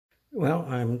Well,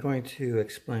 I'm going to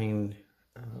explain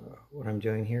what I'm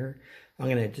doing here. I'm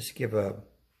going to just give a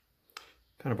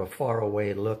kind of a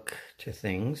faraway look to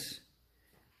things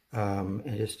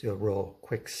and just do a real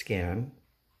quick scan.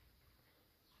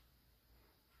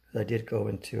 I did go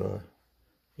into a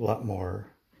lot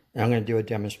more. And I'm going to do a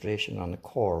demonstration on the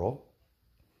coral.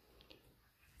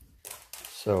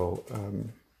 So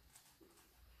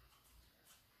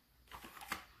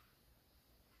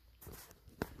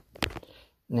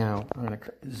now I'm going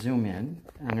to zoom in.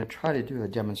 I'm going to try to do a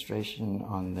demonstration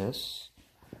on this.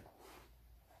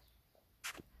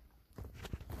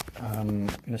 I'm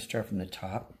going to start from the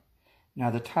top. Now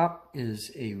the top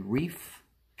is a reef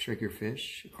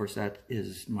triggerfish. Of course, that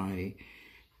is my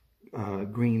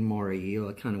green moray eel.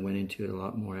 I kind of went into it a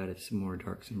lot more, added some more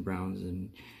darks and browns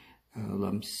and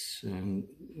lumps, and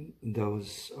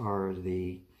those are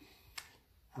the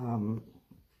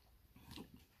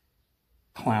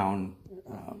clown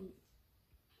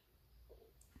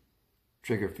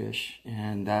triggerfish,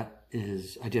 and that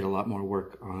is, I did a lot more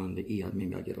work on the eel.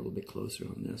 Maybe I'll get a little bit closer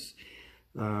on this.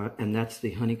 And that's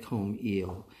the honeycomb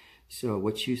eel. So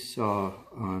what you saw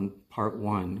on part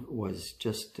one was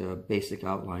just a basic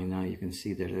outline. Now you can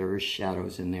see that there is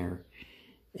shadows in there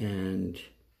and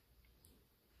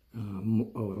a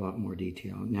lot more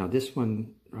detail. Now this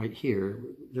one right here,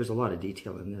 there's a lot of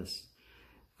detail in this.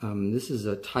 This is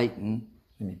a Titan.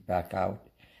 Let me back out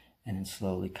and then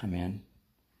slowly come in.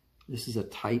 This is a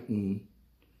Titan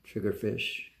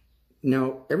triggerfish.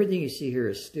 Now everything you see here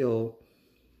is still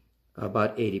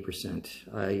about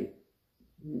 80%. I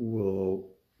will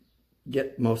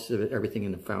get most of it, everything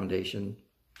in the foundation,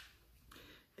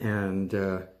 and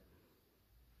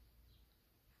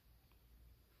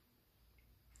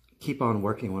keep on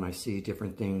working when I see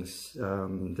different things.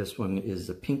 This one is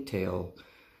a pink tail,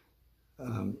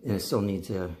 and it still needs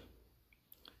a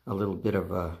little bit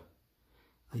of a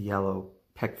yellow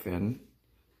pec fin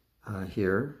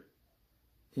here,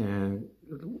 and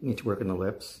need to work on the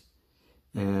lips.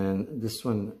 And this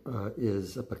one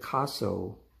is a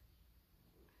Picasso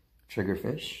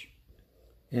triggerfish,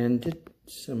 and did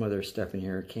some other stuff in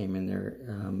here, came in there.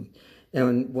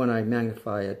 And when I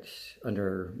magnify it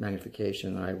under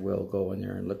magnification, I will go in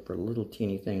there and look for little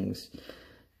teeny things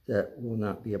that will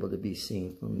not be able to be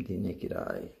seen from the naked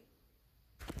eye.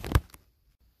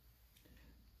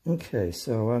 Okay,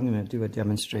 so I'm going to do a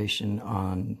demonstration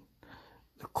on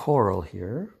the coral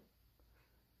here.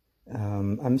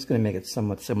 I'm just going to make it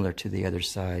somewhat similar to the other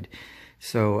side.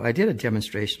 So I did a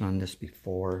demonstration on this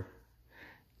before.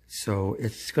 So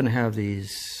it's going to have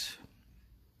these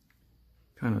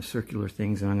kind of circular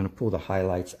things, and I'm going to pull the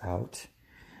highlights out.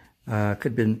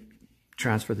 Could have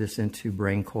transfer this into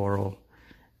brain coral.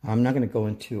 I'm not going to go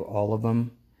into all of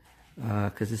them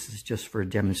because this is just for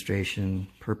demonstration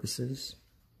purposes.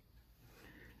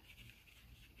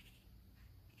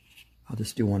 I'll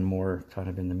just do one more kind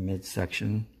of in the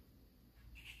midsection.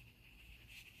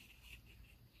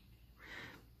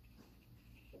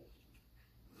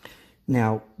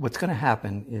 Now, what's going to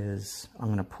happen is I'm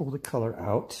going to pull the color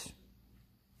out.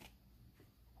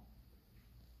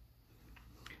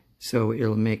 So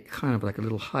it'll make kind of like a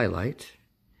little highlight,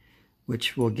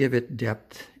 which will give it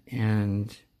depth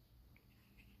and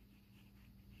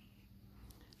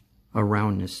a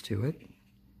roundness to it.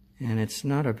 And it's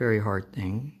not a very hard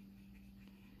thing.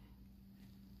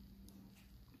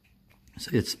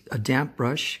 So it's a damp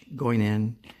brush going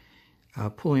in,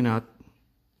 pulling out,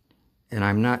 and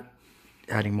I'm not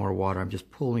adding more water, I'm just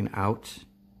pulling out.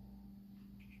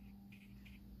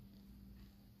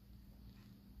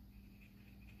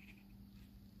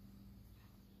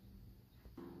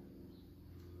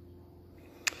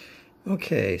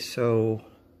 Okay, so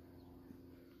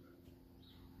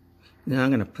now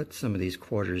I'm going to put some of these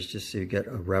quarters just so you get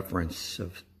a reference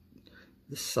of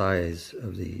the size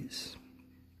of these.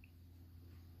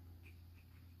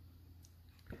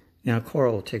 Now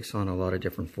coral takes on a lot of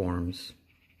different forms,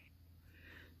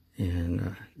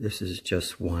 and this is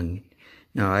just one.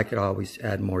 Now I could always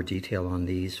add more detail on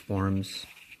these forms.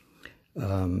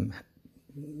 A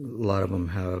lot of them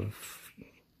have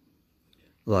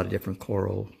a lot of different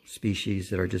coral species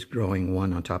that are just growing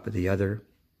one on top of the other.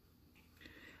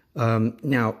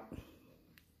 Now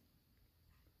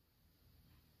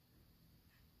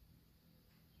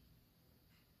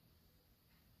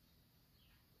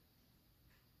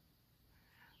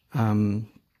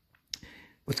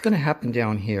what's going to happen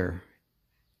down here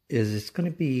is it's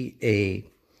going to be a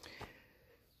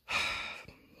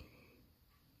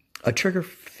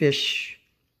triggerfish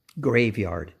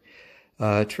graveyard.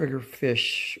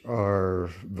 Triggerfish are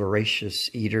voracious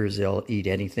eaters. They'll eat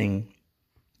anything,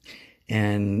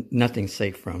 and nothing's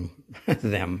safe from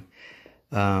them.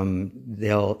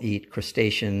 They'll eat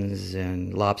crustaceans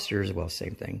and lobsters, well,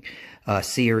 same thing.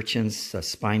 Sea urchins,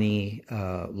 spiny,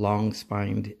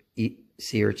 long-spined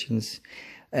sea urchins,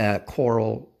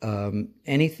 coral,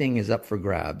 anything is up for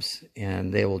grabs,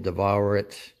 and they will devour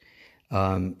it.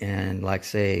 And like,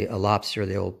 say, a lobster,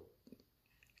 they'll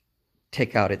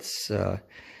take out its,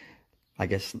 I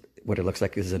guess what it looks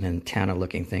like is an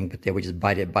antenna-looking thing, but they would just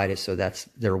bite it, so that's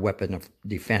their weapon of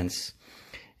defense.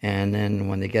 And then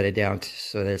when they get it down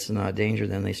so that it's not a danger,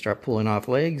 then they start pulling off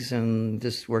legs and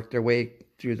just work their way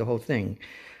through the whole thing.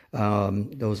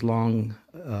 Those long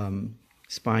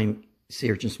spine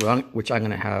sea urchins, which I'm going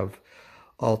to have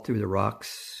all through the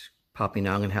rocks popping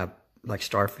out. I'm going to have like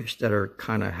starfish that are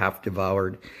kind of half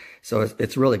devoured. So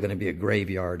it's really going to be a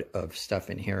graveyard of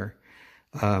stuff in here.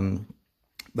 But I'm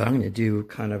going to do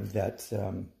kind of that,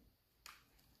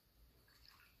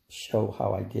 show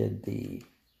how I did the...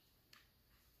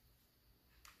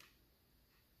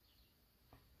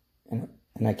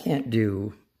 And I can't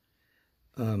do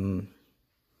all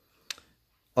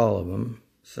of them,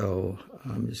 so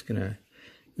I'm just gonna,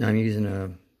 now I'm using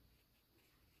a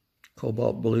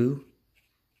cobalt blue,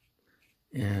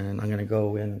 and I'm gonna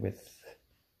go in with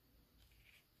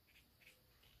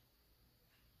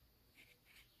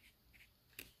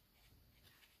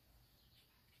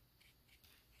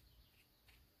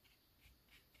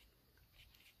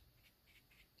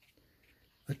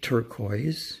a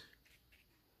turquoise.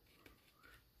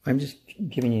 I'm just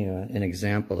giving you an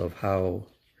example of how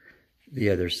the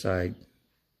other side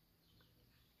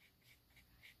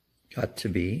got to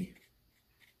be.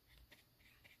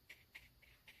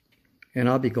 And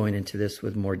I'll be going into this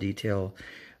with more detail,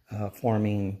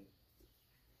 forming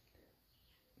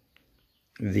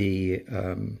the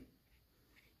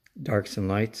darks and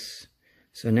lights.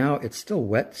 So now it's still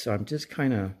wet, so I'm just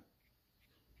kind of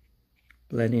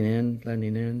blending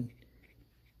in.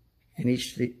 And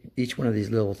each one of these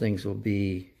little things will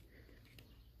be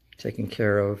taken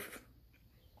care of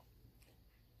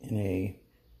in a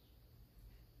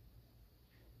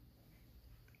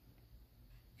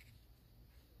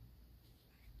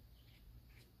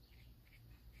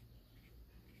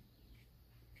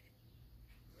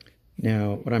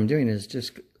now what I'm doing is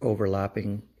just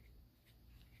overlapping,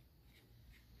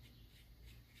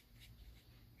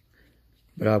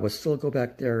 but I will still go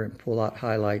back there and pull out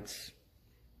highlights.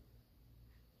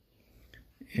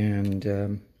 And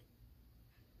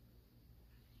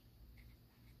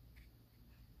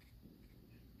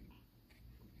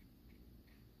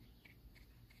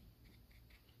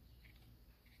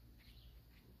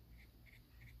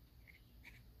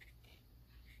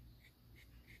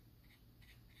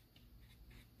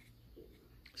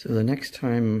so the next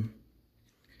time,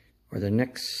 or the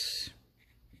next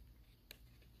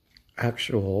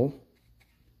actual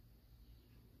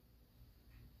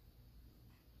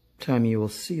time you will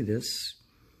see this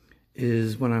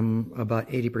is when I'm about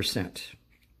 80%.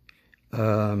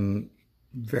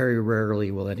 Very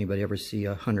rarely will anybody ever see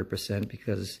 100%,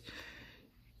 because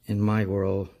in my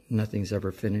world nothing's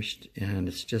ever finished and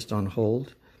it's just on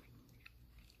hold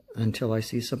until I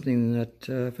see something that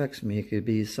affects me. It could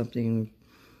be something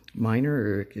minor,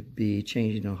 or it could be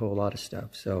changing a whole lot of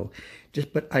stuff. So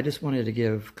but I just wanted to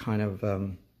give kind of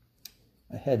a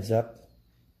heads up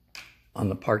on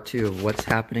the part 2 of what's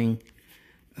happening,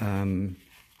 how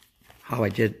I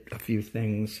did a few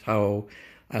things, how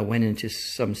I went into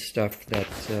some stuff that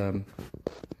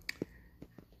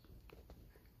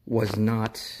was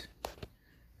not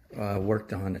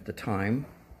worked on at the time.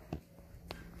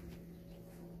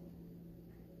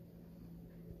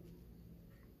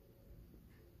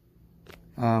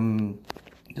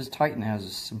 This Titan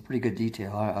has some pretty good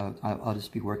detail. I'll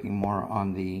just be working more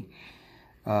on the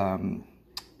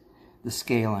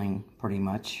scaling pretty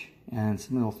much, and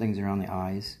some little things around the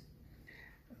eyes.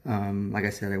 Like I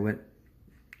said, I went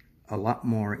a lot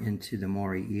more into the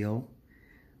moray eel,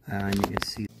 and you can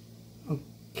see.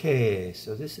 Okay,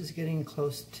 so this is getting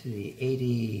close to the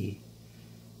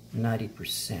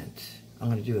 80–90%. I'm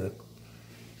going to do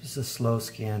just a slow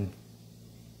scan,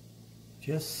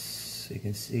 just so you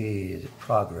can see the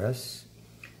progress.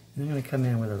 And I'm going to come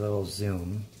in with a little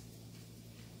zoom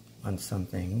on some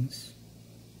things.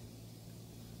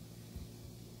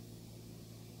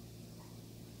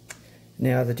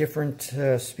 Now, the different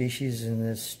species in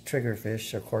this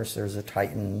triggerfish, of course, there's a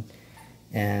Titan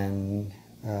and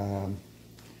a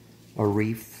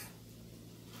reef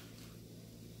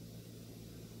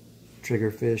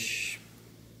triggerfish,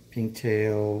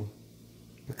 pinktail,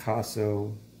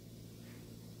 Picasso,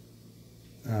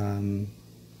 a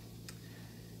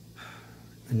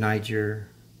Niger,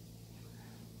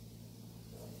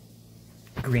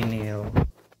 green nail.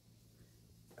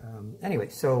 Anyway,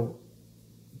 so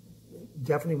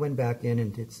definitely went back in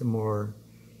and did some more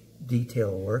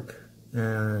detail work,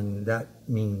 and that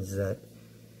means that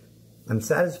I'm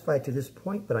satisfied to this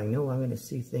point, but I know I'm going to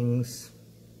see things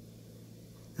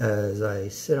as I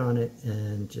sit on it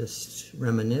and just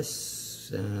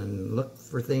reminisce and look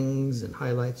for things and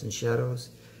highlights and shadows.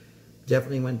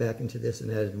 Definitely went back into this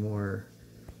and added more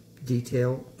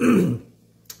detail.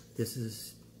 This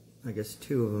is, I guess,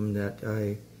 2 of them that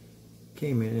I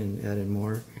came in and added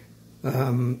more.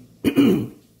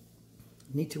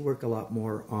 Need to work a lot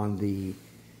more on the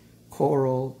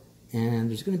coral, and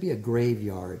there's going to be a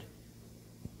graveyard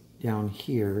down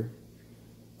here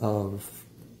of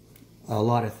a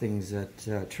lot of things that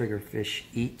triggerfish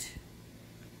eat.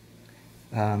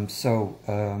 That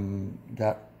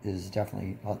is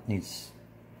definitely needs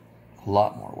a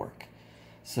lot more work.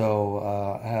 So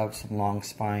I have some long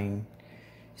spine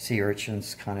sea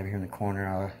urchins kind of here in the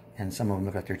corner, and some of them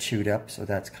look like they're chewed up, so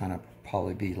that's kind of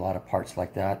probably be a lot of parts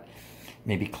like that.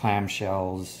 Maybe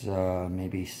clamshells,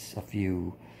 maybe a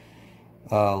few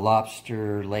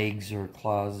lobster legs or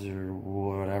claws or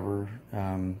whatever.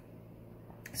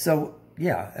 So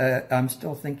yeah, I'm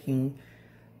still thinking.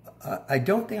 I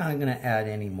don't think I'm going to add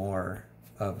any more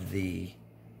of the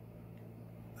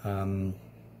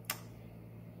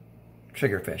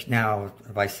triggerfish. Now,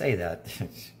 if I say that,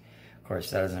 of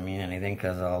course, that doesn't mean anything,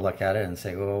 because I'll look at it and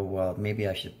say, oh, well, maybe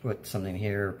I should put something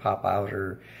here, pop out,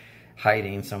 or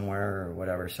hiding somewhere, or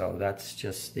whatever. So that's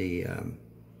just the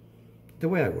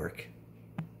way I work.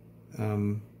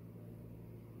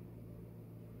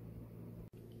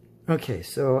 Okay,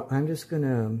 so I'm just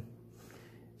gonna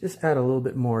add a little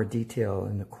bit more detail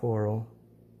in the coral.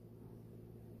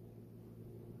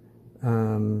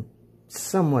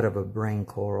 Somewhat of a brain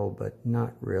coral, but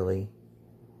not really.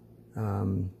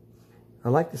 I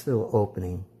like this little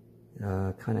opening.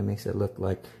 Kind of makes it look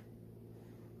like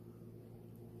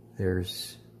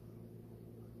there's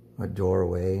a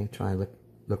doorway. Try and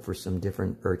look for some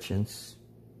different urchins.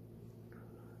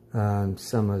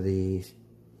 Some of the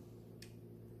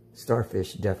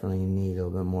starfish definitely need a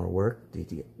little bit more work,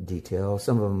 detail.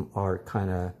 Some of them are kind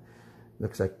of,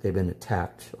 looks like they've been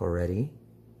attacked already.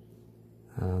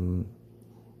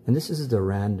 And this is the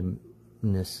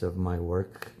randomness of my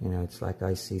work. You know, it's like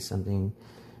I see something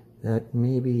that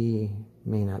may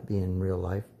not be in real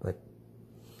life, but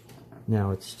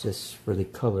now it's just for the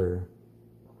color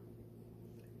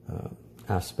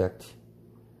aspect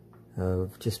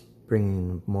of just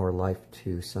bringing more life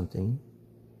to something.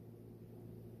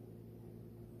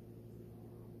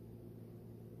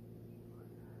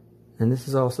 And this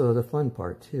is also the fun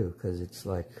part too, because it's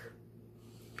like,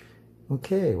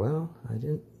 okay, well, I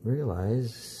didn't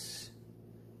realize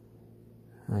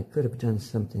I could have done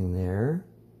something there.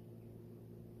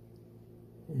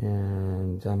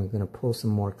 And I'm going to pull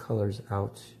some more colors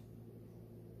out.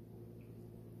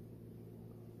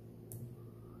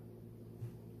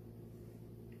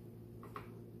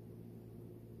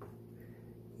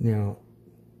 Now,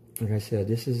 like I said,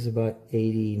 this is about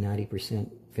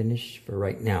 80–90% finished for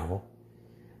right now.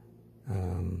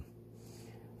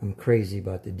 I'm crazy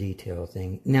about the detail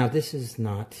thing. Now, this is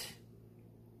not,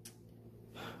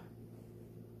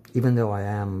 even though I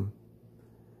am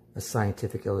a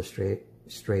scientific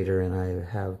illustrator and I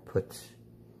have put,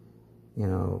 you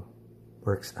know,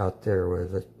 works out there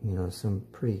with, you know, some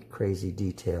pretty crazy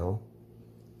detail.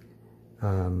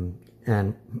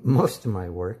 And most of my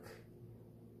work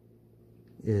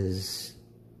is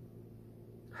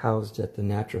housed at the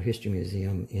Natural History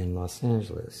Museum in Los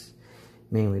Angeles,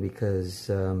 mainly because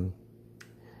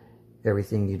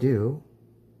everything you do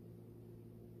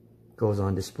goes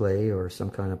on display or some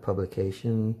kind of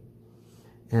publication,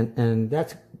 and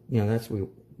that's, you know, that's what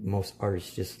most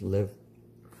artists just live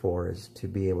for, is to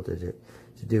be able to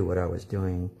do what I was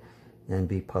doing and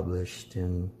be published,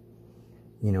 and,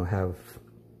 you know, have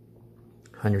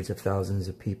hundreds of thousands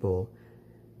of people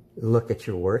look at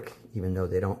your work, even though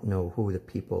they don't know who the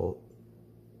people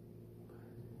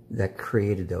that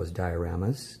created those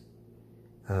dioramas.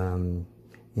 You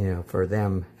know, for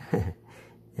them, and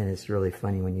it's really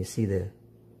funny when you see the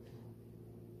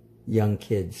young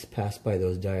kids pass by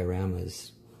those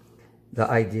dioramas, the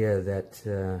idea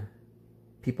that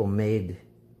people made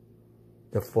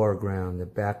the foreground, the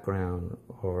background,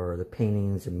 or the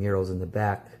paintings and murals in the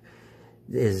back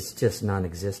is just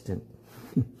non-existent.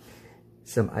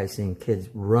 I've seen kids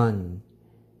run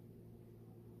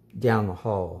down the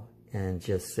hall and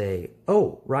just say,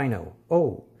 oh, rhino,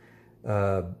 oh,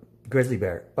 grizzly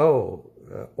bear, oh,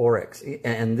 oryx,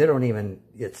 and they don't even,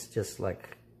 it's just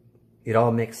like, it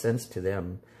all makes sense to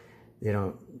them. They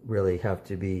don't really have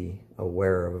to be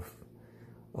aware of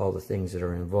all the things that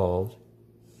are involved.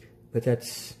 But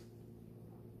that's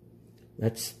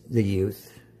the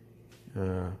youth.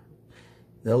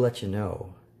 They'll let you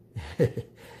know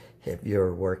if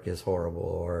your work is horrible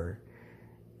or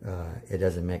it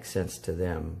doesn't make sense to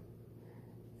them.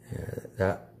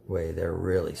 That way they're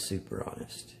really super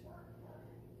honest.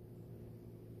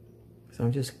 So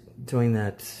I'm just doing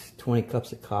that 20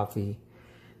 cups of coffee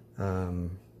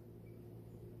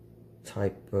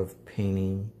type of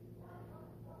painting.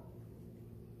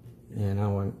 And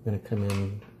now I'm going to come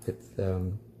in with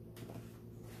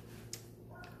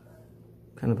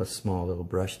kind of a small little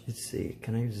brush. Let's see,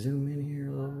 can I zoom in here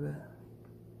a little bit?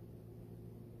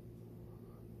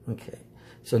 Okay,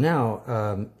 so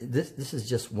now this is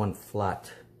just one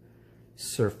flat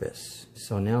surface.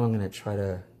 So now I'm going to try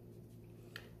to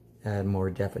add more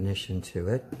definition to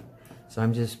it. So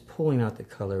I'm just pulling out the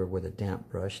color with a damp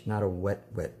brush, not a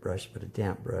wet brush, but a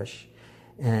damp brush.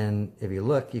 And if you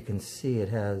look, you can see it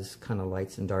has kind of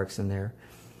lights and darks in there,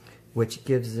 which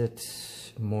gives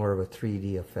it more of a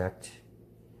 3D effect.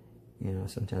 You know,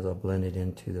 sometimes I'll blend it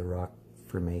into the rock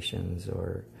formations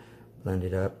or blend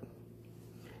it up.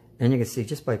 And you can see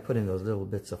just by putting those little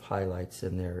bits of highlights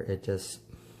in there, it just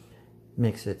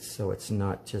makes it so it's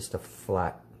not just a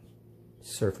flat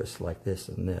surface like this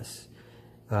and this.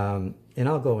 And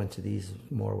I'll go into these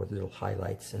more with little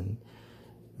highlights and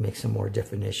make some more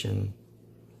definition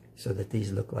so that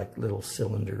these look like little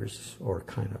cylinders, or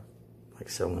kind of like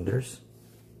cylinders.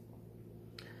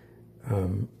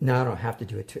 Now I don't have to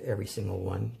do it to every single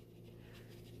one.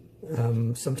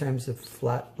 Sometimes the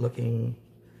flat looking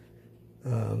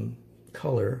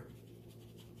color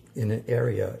in an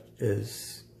area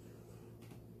is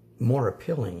more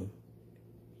appealing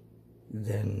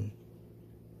than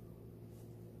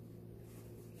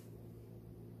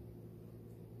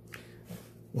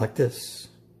like this.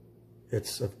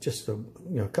 It's just a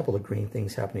couple of green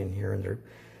things happening here, and they're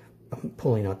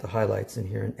pulling out the highlights in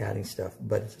here and adding stuff.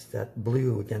 But it's that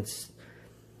blue against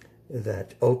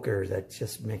that ochre that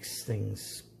just makes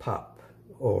things pop,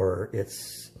 or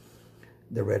it's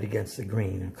the red against the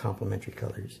green, and complementary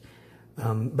colors.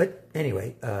 But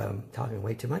anyway, talking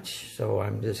way too much, so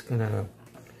I'm just gonna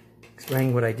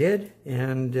explain what I did,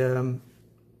 and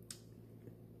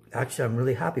actually I'm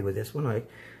really happy with this one.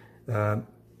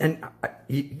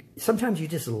 Sometimes you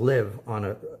just live on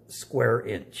a square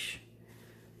inch.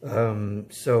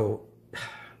 So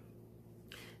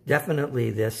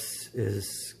definitely this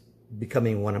is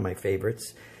becoming one of my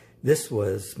favorites. This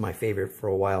was my favorite for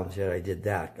a while until I did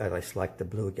that. I just like the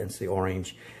blue against the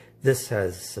orange. This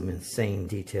has some insane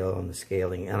detail on the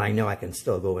scaling, and I know I can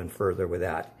still go in further with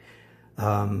that.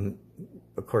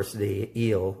 Of course, the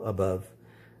eel above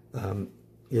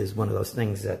is one of those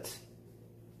things that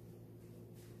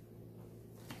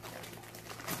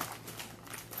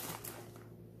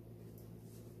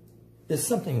is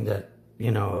something that,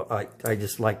 I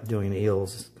just like doing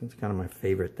eels. It's kind of my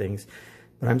favorite things.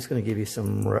 But I'm just going to give you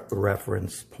some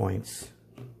reference points.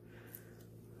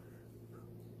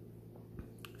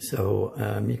 So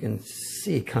you can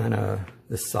see kind of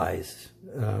the size.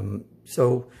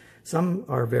 So some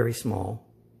are very small.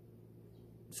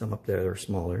 Some up there are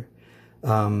smaller.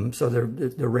 So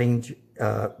the range,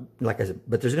 like I said,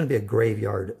 but there's going to be a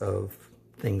graveyard of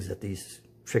things that these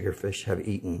triggerfish have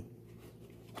eaten.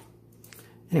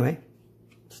 Anyway,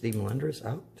 Steve Melendrez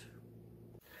out.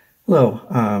 Hello,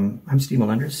 I'm Steve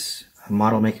Melendrez, a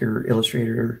model maker,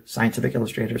 illustrator, scientific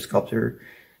illustrator, sculptor,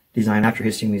 design natural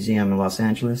history museum in Los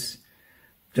Angeles.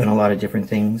 Done a lot of different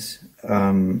things, but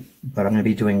I'm going to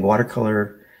be doing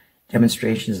watercolor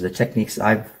demonstrations of the techniques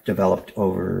I've developed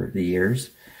over the years.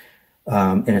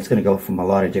 And it's going to go from a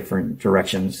lot of different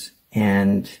directions.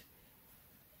 And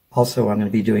also I'm going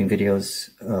to be doing videos,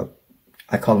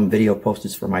 I call them video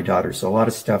posters for my daughter. So a lot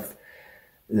of stuff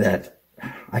that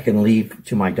I can leave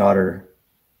to my daughter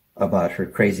about her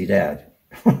crazy dad.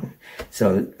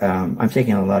 So I'm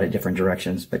taking a lot of different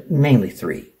directions, but mainly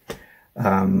three.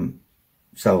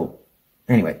 So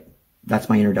anyway, that's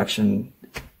my introduction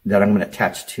that I'm going to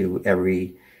attach to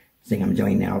everything I'm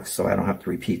doing now, so I don't have to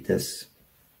repeat this.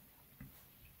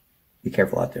 Be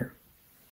careful out there.